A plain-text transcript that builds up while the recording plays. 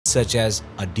such as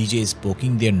a DJ is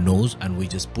poking their nose and we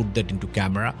just put that into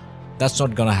camera. That's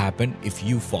not gonna happen if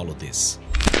you follow this.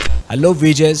 Hello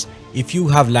VJs, if you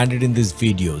have landed in this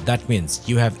video, that means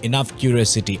you have enough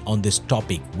curiosity on this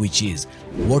topic, which is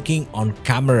working on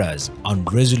cameras on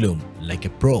Resolume like a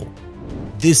pro.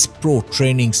 This pro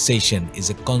training session is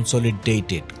a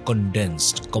consolidated,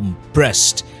 condensed,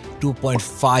 compressed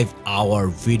 2.5-hour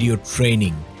video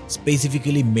training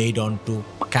specifically made onto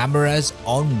cameras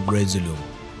on Resolume.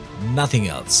 Nothing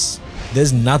else.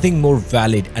 There's nothing more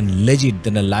valid and legit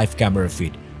than a live camera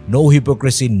feed. No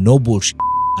hypocrisy, no bullshit.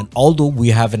 And although we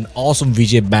have an awesome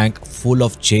VJ bank full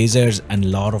of chasers and a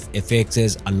lot of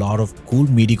FXs, a lot of cool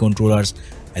MIDI controllers,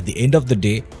 at the end of the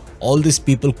day, all these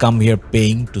people come here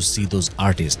paying to see those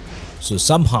artists. So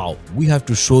somehow we have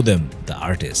to show them the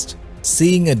artist.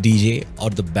 Seeing a DJ or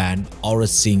the band or a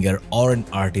singer or an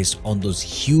artist on those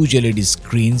huge LED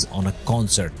screens on a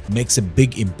concert makes a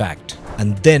big impact.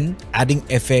 And then adding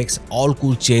FX, all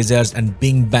cool chasers and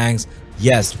bing bangs,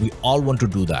 yes, we all want to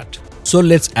do that. So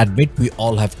let's admit we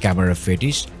all have camera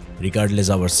fetish regardless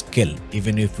of our skill.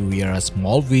 Even if we are a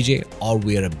small VJ or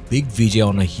we are a big VJ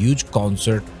on a huge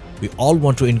concert, we all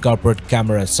want to incorporate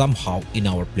camera somehow in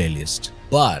our playlist.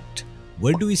 But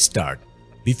where do we start?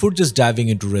 Before just diving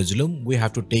into Resolume, we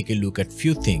have to take a look at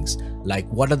few things like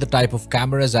what are the type of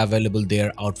cameras available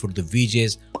there out for the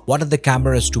VJs, what are the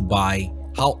cameras to buy,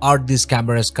 how are these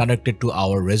cameras connected to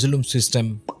our Resolume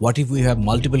system, what if we have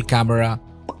multiple camera,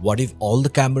 what if all the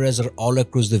cameras are all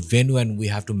across the venue and we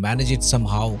have to manage it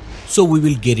somehow. So we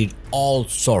will get it all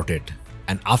sorted.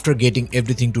 And after getting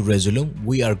everything to Resolume,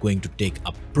 we are going to take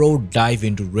a pro dive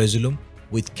into Resolume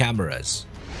with cameras.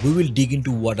 We will dig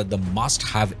into what are the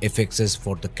must-have FXs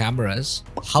for the cameras,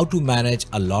 how to manage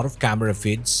a lot of camera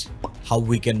feeds, how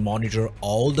we can monitor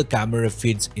all the camera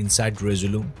feeds inside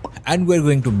Resolume, and we're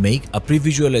going to make a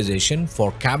pre-visualization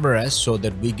for cameras so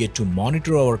that we get to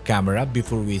monitor our camera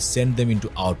before we send them into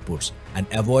outputs and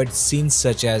avoid scenes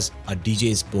such as a DJ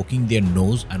is poking their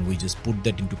nose and we just put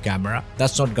that into camera.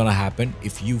 That's not gonna happen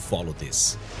if you follow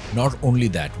this. Not only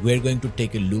that, we're going to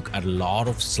take a look at a lot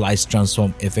of slice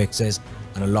transform FXs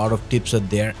and a lot of tips are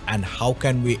there, and how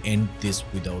can we end this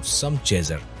without some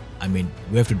chaser. I mean,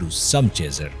 we have to do some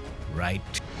chaser, right?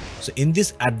 So in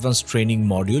this advanced training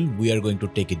module, we are going to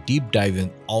take a deep dive in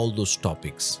all those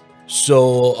topics.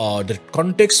 So the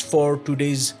context for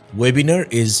today's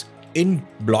webinar is in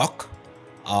block.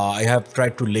 I have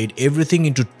tried to lay everything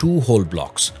into two whole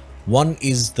blocks. One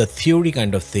is the theory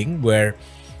kind of thing where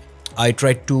I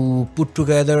tried to put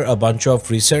together a bunch of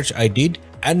research I did,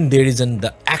 and there is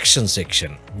the action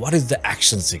section. What is the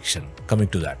action section? Coming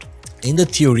to that. In the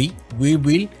theory, we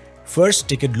will first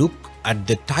take a look at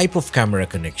the type of camera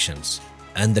connections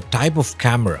and the type of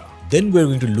camera. Then we're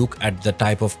going to look at the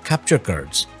type of capture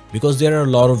cards, because there are a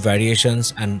lot of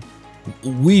variations and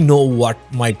we know what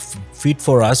might fit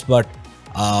for us, but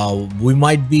we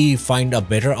might find a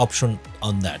better option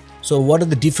on that. So what are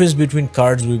the difference between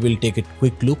cards? We will take a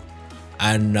quick look,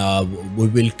 and we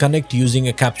will connect using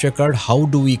a capture card. How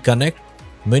do we connect?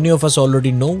 Many of us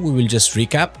already know. We will just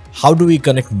recap. How do we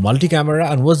connect multi-camera,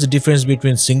 and what's the difference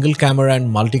between single camera and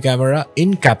multi-camera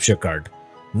in capture card?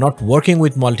 Not working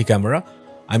with multi-camera.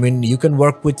 I mean, you can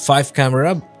work with 5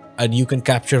 camera and you can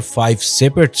capture 5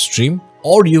 separate stream,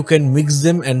 or you can mix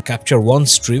them and capture one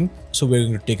stream. So we're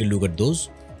going to take a look at those.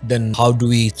 Then how do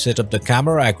we set up the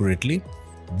camera accurately?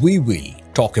 We will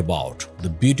talk about the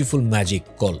beautiful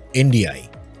magic called NDI,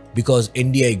 because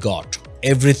NDI got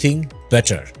everything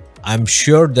better. I'm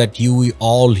sure that you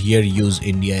all here use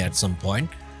NDI at some point.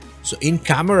 So in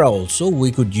camera also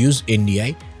we could use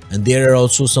NDI, and there are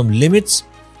also some limits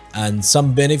and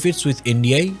some benefits with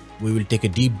NDI. We will take a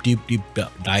deep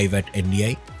dive at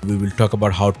NDI. We will talk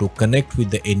about how to connect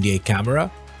with the NDI camera.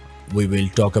 We will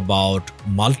talk about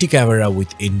multi-camera with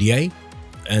NDI,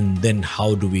 and then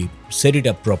how do we set it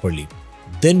up properly.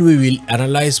 Then we will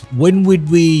analyze when would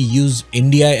we use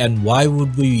NDI and why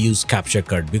would we use capture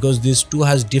card, because these two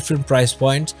has different price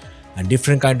points and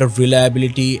different kind of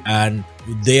reliability, and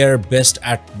they are best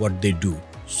at what they do.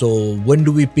 So when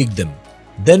do we pick them?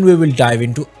 Then we will dive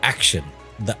into action.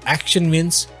 The action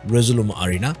means Resolume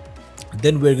Arena.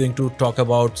 Then we're going to talk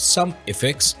about some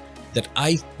effects that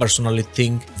I personally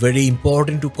think very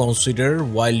important to consider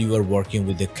while you are working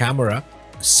with the camera.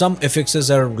 Some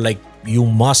effects are like you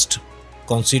must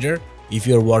consider if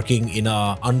you're working in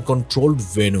a uncontrolled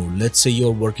venue. Let's say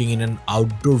you're working in an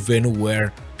outdoor venue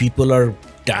where people are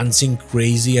dancing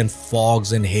crazy and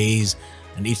fogs and haze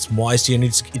and it's moisty and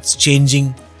it's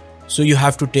changing. So you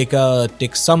have to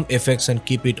take some effects and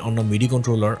keep it on a MIDI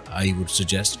controller, I would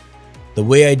suggest. The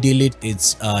way I deal it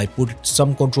is I put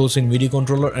some controls in video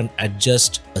controller and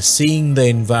adjust seeing the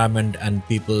environment and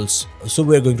people's. So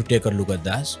we're going to take a look at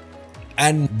that,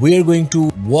 and we're going to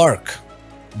work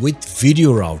with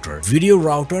video router. Video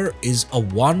router is a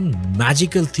one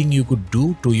magical thing you could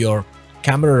do to your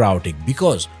camera routing,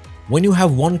 because when you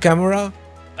have one camera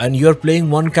and you're playing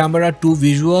one camera, two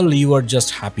visual, you are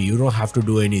just happy. You don't have to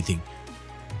do anything.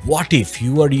 What if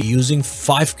you are using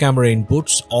 5 camera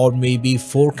inputs or maybe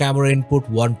 4 camera input,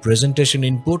 1 presentation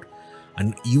input,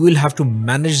 and you will have to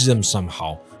manage them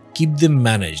somehow, keep them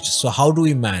managed. So how do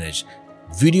we manage?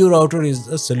 Video router is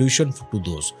a solution to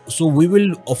those. So we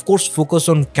will of course focus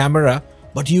on camera,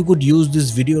 but you could use this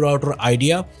video router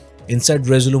idea inside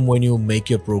Resolume when you make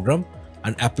your program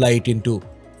and apply it into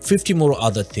 50 more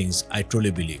other things, I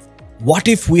truly believe. What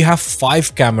if we have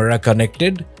 5 camera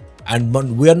connected and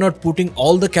we are not putting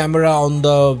all the camera on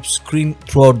the screen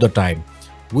throughout the time?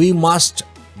 We must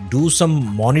do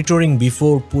some monitoring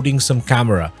before putting some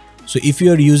camera. So if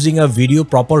you are using a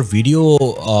proper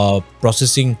video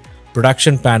processing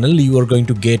production panel, you are going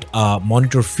to get a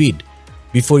monitor feed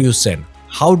before you send.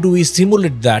 How do we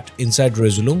simulate that inside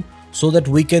Resolume so that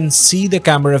we can see the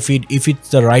camera feed if it's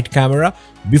the right camera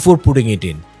before putting it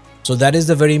in? So that is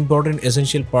the very important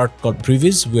essential part called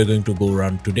previs we are going to go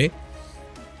around today.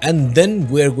 And then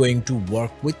we are going to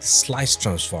work with slice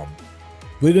transform.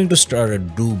 We're going to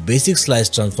do basic slice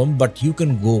transform, but you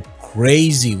can go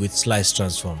crazy with slice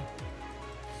transform.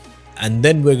 And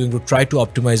then we're going to try to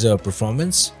optimize our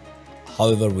performance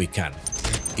however we can.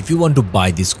 If you want to buy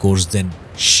this course, then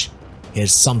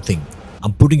here's something.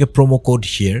 I'm putting a promo code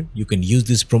here. You can use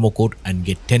this promo code and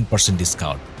get 10%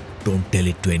 discount. Don't tell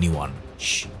it to anyone.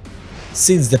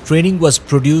 Since the training was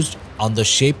produced on the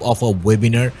shape of a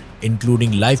webinar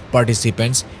including live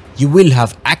participants, you will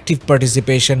have active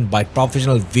participation by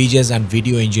professional VJs and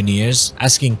video engineers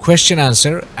asking question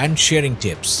answer and sharing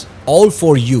tips. All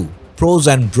for you, pros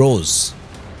and bros.